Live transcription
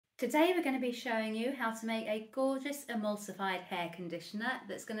Today we're going to be showing you how to make a gorgeous emulsified hair conditioner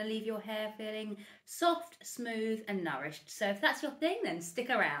that's going to leave your hair feeling soft, smooth and nourished. So if that's your thing, then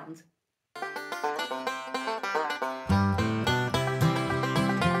stick around.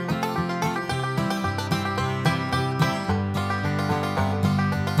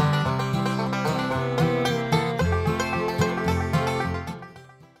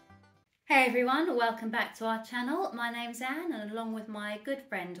 Hey everyone, welcome back to our channel. My name's Anne and along with my good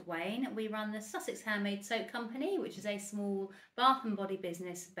friend Wayne, we run the Sussex Handmade Soap Company, which is a small bath and body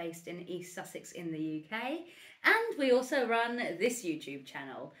business based in East Sussex in the UK. And we also run this YouTube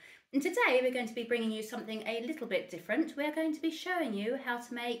channel. And today we're going to be bringing you something a little bit different. We're going to be showing you how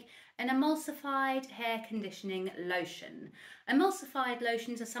to make an emulsified hair conditioning lotion. Emulsified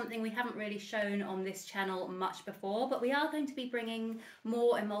lotions are something we haven't really shown on this channel much before, but we are going to be bringing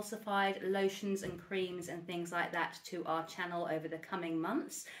more emulsified lotions and creams and things like that to our channel over the coming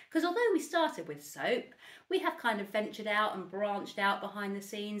months. Because although we started with soap, we have kind of ventured out and branched out behind the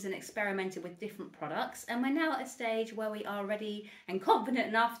scenes and experimented with different products, and we're now at a stage where we are ready and confident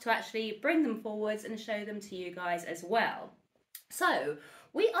enough to actually bring them forwards and show them to you guys as well. So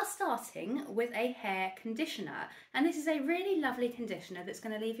we are starting with a hair conditioner, and this is a really lovely conditioner that's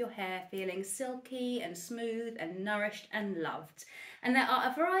going to leave your hair feeling silky and smooth and nourished and loved. And there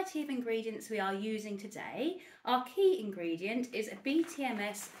are a variety of ingredients we are using today. Our key ingredient is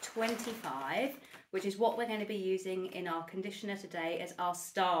BTMS 25, which is what we're going to be using in our conditioner today as our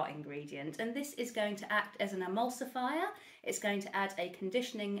star ingredient. And this is going to act as an emulsifier. It's going to add a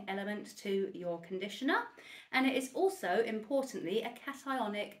conditioning element to your conditioner. And it is also, importantly, a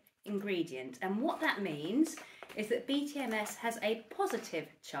cationic ingredient. And what that means is that BTMS has a positive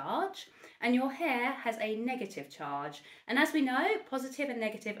charge and your hair has a negative charge. And as we know, positive and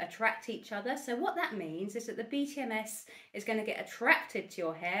negative attract each other. So what that means is that the BTMS is going to get attracted to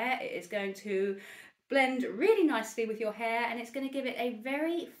your hair. It is going to blend really nicely with your hair, and it's going to give it a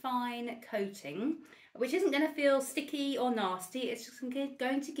very fine coating, which isn't going to feel sticky or nasty. It's just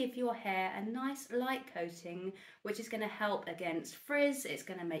going to give your hair a nice light coating, which is going to help against frizz. It's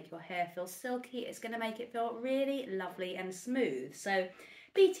going to make your hair feel silky. It's going to make it feel really lovely and smooth. So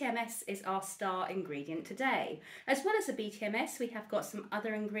BTMS is our star ingredient today. As well as the BTMS, we have got some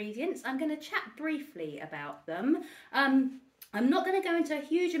other ingredients. I'm going to chat briefly about them. I'm not going to go into a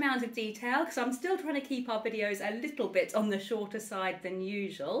huge amount of detail because I'm still trying to keep our videos a little bit on the shorter side than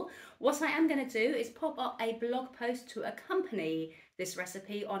usual. What I am going to do is pop up a blog post to accompany this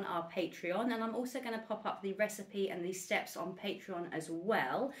recipe on our Patreon, and I'm also going to pop up the recipe and the steps on Patreon as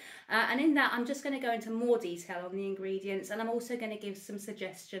well. And in that I'm just going to go into more detail on the ingredients, and I'm also going to give some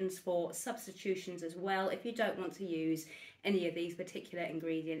suggestions for substitutions as well if you don't want to use any of these particular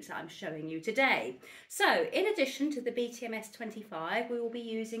ingredients that I'm showing you today. So in addition to the BTMS 25, we will be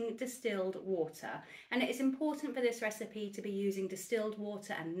using distilled water, and it is important for this recipe to be using distilled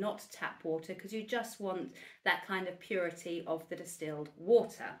water and not tap water because you just want that kind of purity of the distilled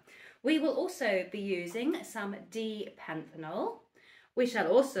water. We will also be using some D-panthenol. We shall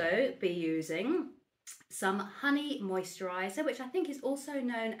also be using some honey moisturizer, which I think is also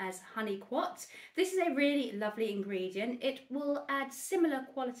known as honey quat. This is a really lovely ingredient. It will add similar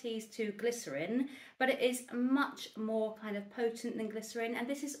qualities to glycerin, but it is much more kind of potent than glycerin, and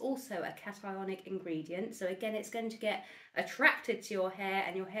this is also a cationic ingredient. So again, it's going to get attracted to your hair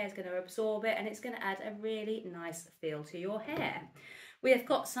and your hair is going to absorb it, and it's going to add a really nice feel to your hair. We have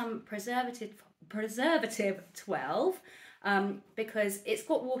got some preservative 12, because it's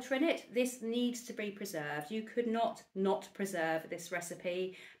got water in it. This needs to be preserved. You could not preserve this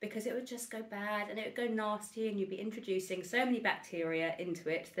recipe because it would just go bad and it would go nasty, and you'd be introducing so many bacteria into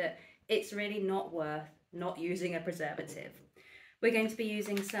it that it's really not worth not using a preservative. We're going to be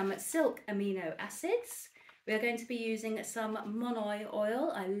using some silk amino acids. We're going to be using some monoi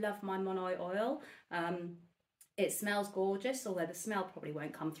oil. I love my monoi oil. It smells gorgeous, although the smell probably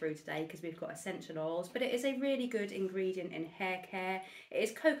won't come through today because we've got essential oils, but it is a really good ingredient in hair care. It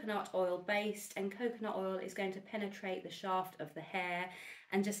is coconut oil based, and coconut oil is going to penetrate the shaft of the hair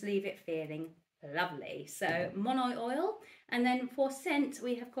and just leave it feeling lovely. So monoi oil, and then for scent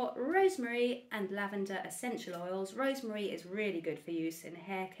we have got rosemary and lavender essential oils. Rosemary is really good for use in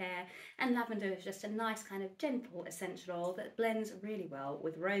hair care, and lavender is just a nice kind of gentle essential oil that blends really well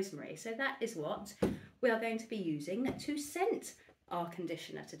with rosemary. So that is what we are going to be using to scent our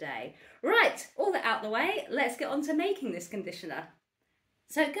conditioner today. Right, all that out the way, let's get on to making this conditioner.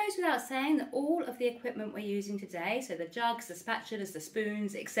 So it goes without saying that all of the equipment we're using today, so the jugs, the spatulas, the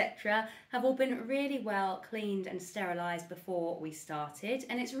spoons, etc., have all been really well cleaned and sterilised before we started.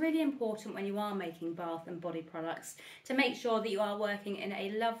 And it's really important when you are making bath and body products to make sure that you are working in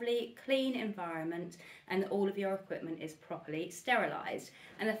a lovely, clean environment and that all of your equipment is properly sterilised.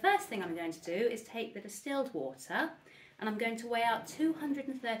 And the first thing I'm going to do is take the distilled water and I'm going to weigh out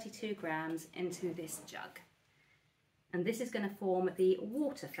 232 grams into this jug. And this is going to form the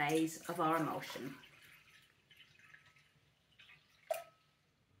water phase of our emulsion.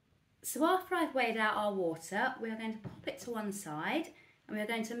 So after I've weighed out our water, we are going to pop it to one side and we are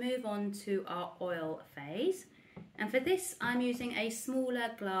going to move on to our oil phase. And for this, I'm using a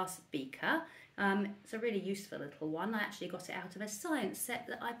smaller glass beaker. It's a really useful little one. I actually got it out of a science set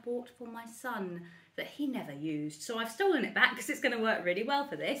that I bought for my son that he never used. So I've stolen it back because it's going to work really well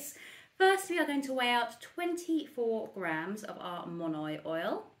for this. First, we are going to weigh out 24 grams of our monoi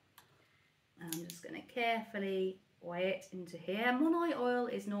oil. I'm just going to carefully weigh it into here. Monoi oil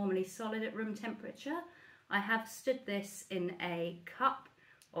is normally solid at room temperature. I have stood this in a cup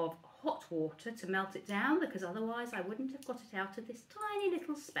of hot water to melt it down because otherwise I wouldn't have got it out of this tiny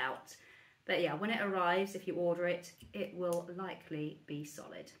little spout. But yeah, when it arrives, if you order it, it will likely be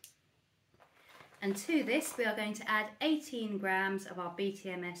solid. And to this, we are going to add 18 grams of our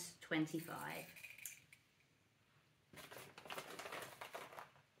BTMS 25.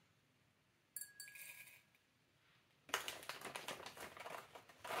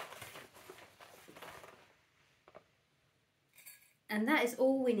 And that is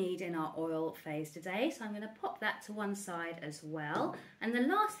all we need in our oil phase today. So I'm going to pop that to one side as well. And the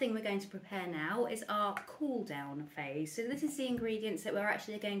last thing we're going to prepare now is our cool down phase. So this is the ingredients that we're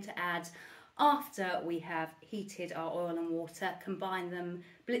actually going to add after we have heated our oil and water, combine them,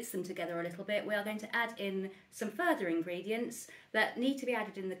 blitz them together a little bit. We are going to add in some further ingredients that need to be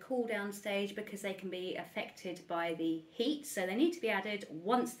added in the cool down stage because they can be affected by the heat. So they need to be added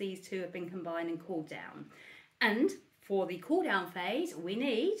once these two have been combined and cooled down. And for the cool down phase, we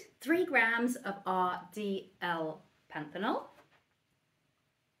need 3 grams of our D-L-panthenol.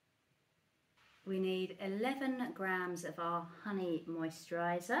 We need 11 grams of our honey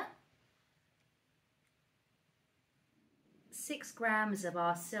moisturiser. 6 grams of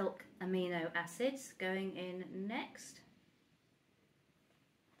our silk amino acids going in next.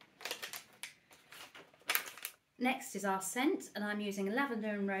 Next is our scent, and I'm using lavender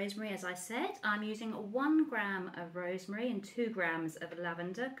and rosemary as I said. I'm using 1 gram of rosemary and 2 grams of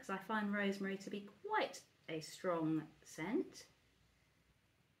lavender because I find rosemary to be quite a strong scent.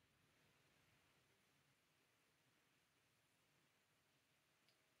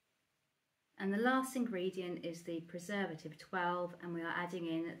 And the last ingredient is the preservative 12, and we are adding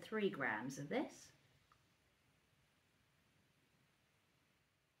in 3 grams of this.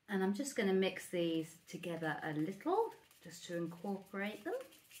 And I'm just going to mix these together a little, just to incorporate them.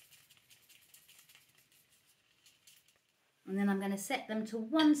 And then I'm going to set them to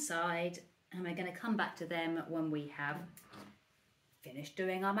one side, and we're going to come back to them when we have finished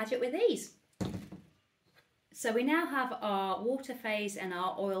doing our magic with these. So we now have our water phase and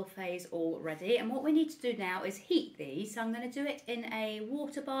our oil phase all ready, and what we need to do now is heat these. So I'm going to do it in a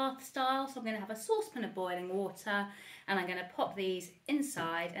water bath style. So I'm going to have a saucepan of boiling water and I'm going to pop these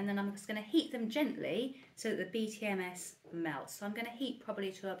inside, and then I'm just going to heat them gently so that the BTMS melts. So I'm going to heat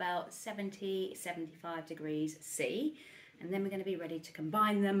probably to about 70-75 degrees C, and then we're going to be ready to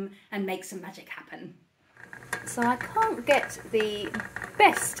combine them and make some magic happen. So I can't get the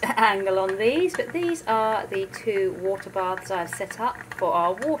best angle on these, but these are the 2 water baths I've set up for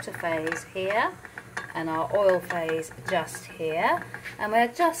our water phase here and our oil phase just here, and we're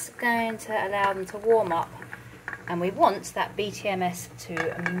just going to allow them to warm up, and we want that BTMS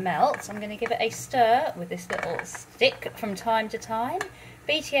to melt. So I'm going to give it a stir with this little stick from time to time.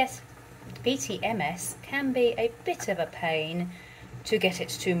 BTMS can be a bit of a pain to get it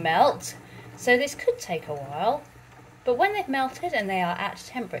to melt, so this could take a while, but when they've melted and they are at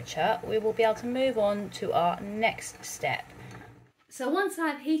temperature, we will be able to move on to our next step. So once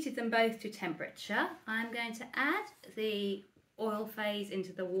I've heated them both to temperature, I'm going to add the oil phase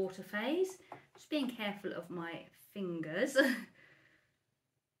into the water phase, just being careful of my fingers. So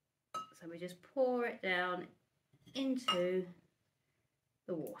we just pour it down into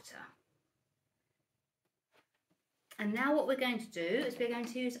the water. And now what we're going to do is we're going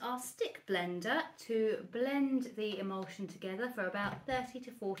to use our stick blender to blend the emulsion together for about 30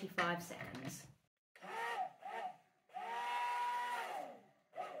 to 45 seconds.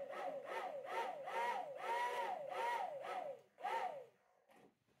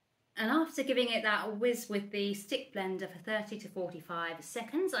 And after giving it that whiz with the stick blender for 30 to 45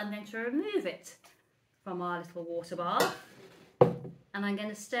 seconds, I'm going to remove it from our little water bath. And I'm going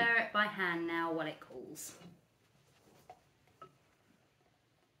to stir it by hand now while it cools.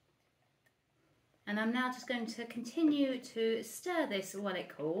 And I'm now just going to continue to stir this while it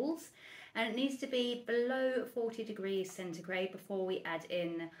cools. And it needs to be below 40 degrees centigrade before we add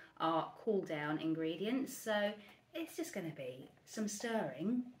in our cool down ingredients. So it's just going to be some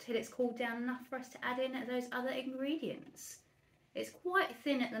stirring till it's cooled down enough for us to add in those other ingredients. It's quite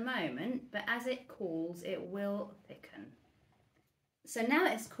thin at the moment, but as it cools, it will thicken. So now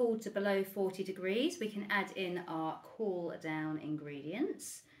it's cooled to below 40 degrees, we can add in our cool down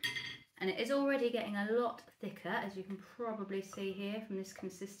ingredients. And it is already getting a lot thicker, as you can probably see here from this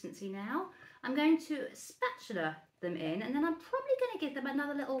consistency now. I'm going to spatula them in, and then I'm probably going to give them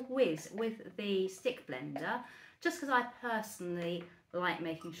another little whiz with the stick blender, just because I personally like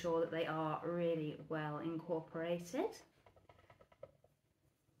making sure that they are really well incorporated.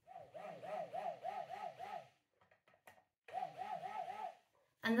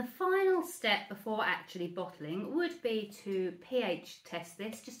 And the final step before actually bottling would be to pH test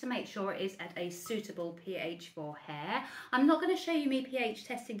this, just to make sure it is at a suitable pH for hair. I'm not going to show you me pH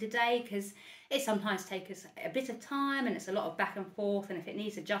testing today because it sometimes takes us a bit of time and it's a lot of back and forth, and if it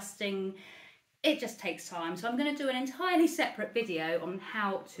needs adjusting, it just takes time. So I'm going to do an entirely separate video on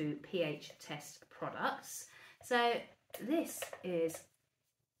how to pH test products. So this is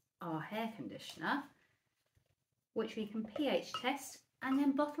our hair conditioner, which we can pH test and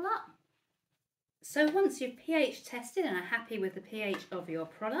then bottle up. So once you've pH tested and are happy with the pH of your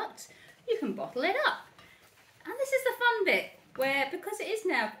product, you can bottle it up. And this is the fun bit, where because it is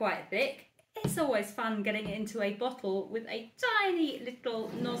now quite thick, it's always fun getting it into a bottle with a tiny little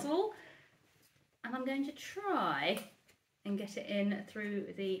nozzle. And I'm going to try and get it in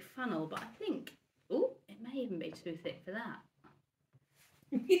through the funnel, but I think, oh, it may even be too thick for that.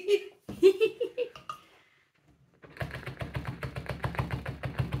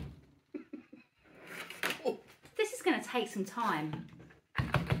 This is going to take some time.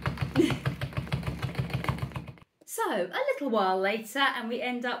 So, a little while later, and we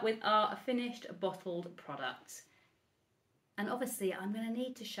end up with our finished bottled product. And obviously, I'm going to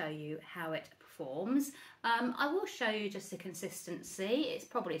need to show you how it performs. I will show you just the consistency. It's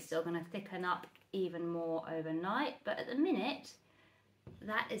probably still going to thicken up even more overnight, but at the minute,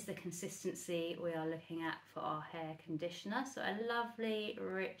 that is the consistency we are looking at for our hair conditioner. So a lovely,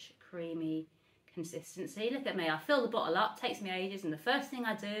 rich, creamy consistency. Look at me, I fill the bottle up, takes me ages, and the first thing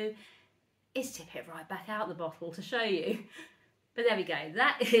I do is tip it right back out the bottle to show you. But there we go,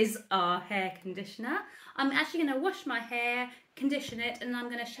 that is our hair conditioner. I'm actually going to wash my hair, condition it, and I'm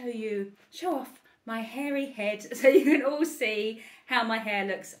going to show off my hairy head so you can all see how my hair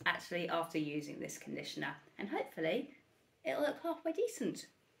looks actually after using this conditioner. And hopefully it'll look halfway decent.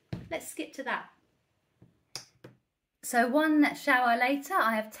 Let's skip to that. So one shower later,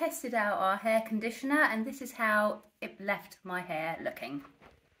 I have tested out our hair conditioner, and this is how it left my hair looking.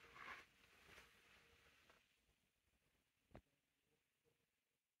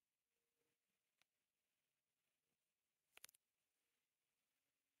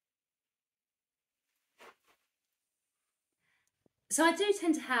 So I do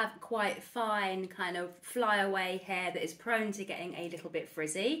tend to have quite fine kind of flyaway hair that is prone to getting a little bit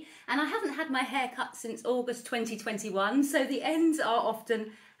frizzy, and I haven't had my hair cut since August 2021, so the ends are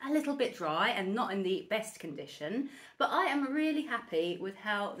often a little bit dry and not in the best condition, but I am really happy with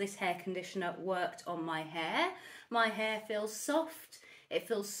how this hair conditioner worked on my hair. My hair feels soft, it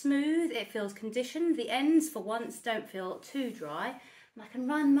feels smooth, it feels conditioned. The ends for once don't feel too dry, and I can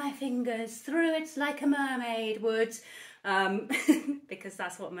run my fingers through it like a mermaid would. Because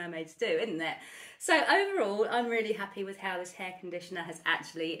that's what mermaids do, isn't it? So overall, I'm really happy with how this hair conditioner has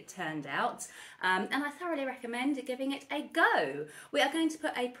actually turned out, and I thoroughly recommend giving it a go. We are going to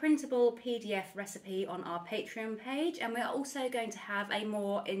put a printable PDF recipe on our Patreon page, and we are also going to have a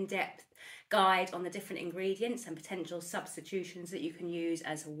more in-depth guide on the different ingredients and potential substitutions that you can use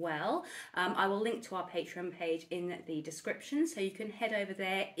as well. I will link to our Patreon page in the description, so you can head over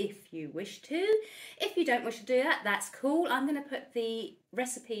there if you wish to. If you don't wish to do that, that's cool. I'm going to put the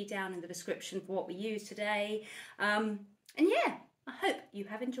recipe down in the description for what we use today. And yeah, I hope you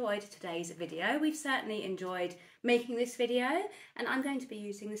have enjoyed today's video. We've certainly enjoyed making this video, and I'm going to be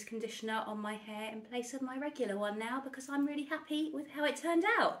using this conditioner on my hair in place of my regular one now because I'm really happy with how it turned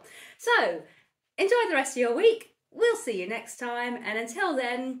out. So enjoy the rest of your week. We'll see you next time, and until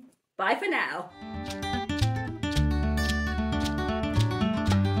then, bye for now.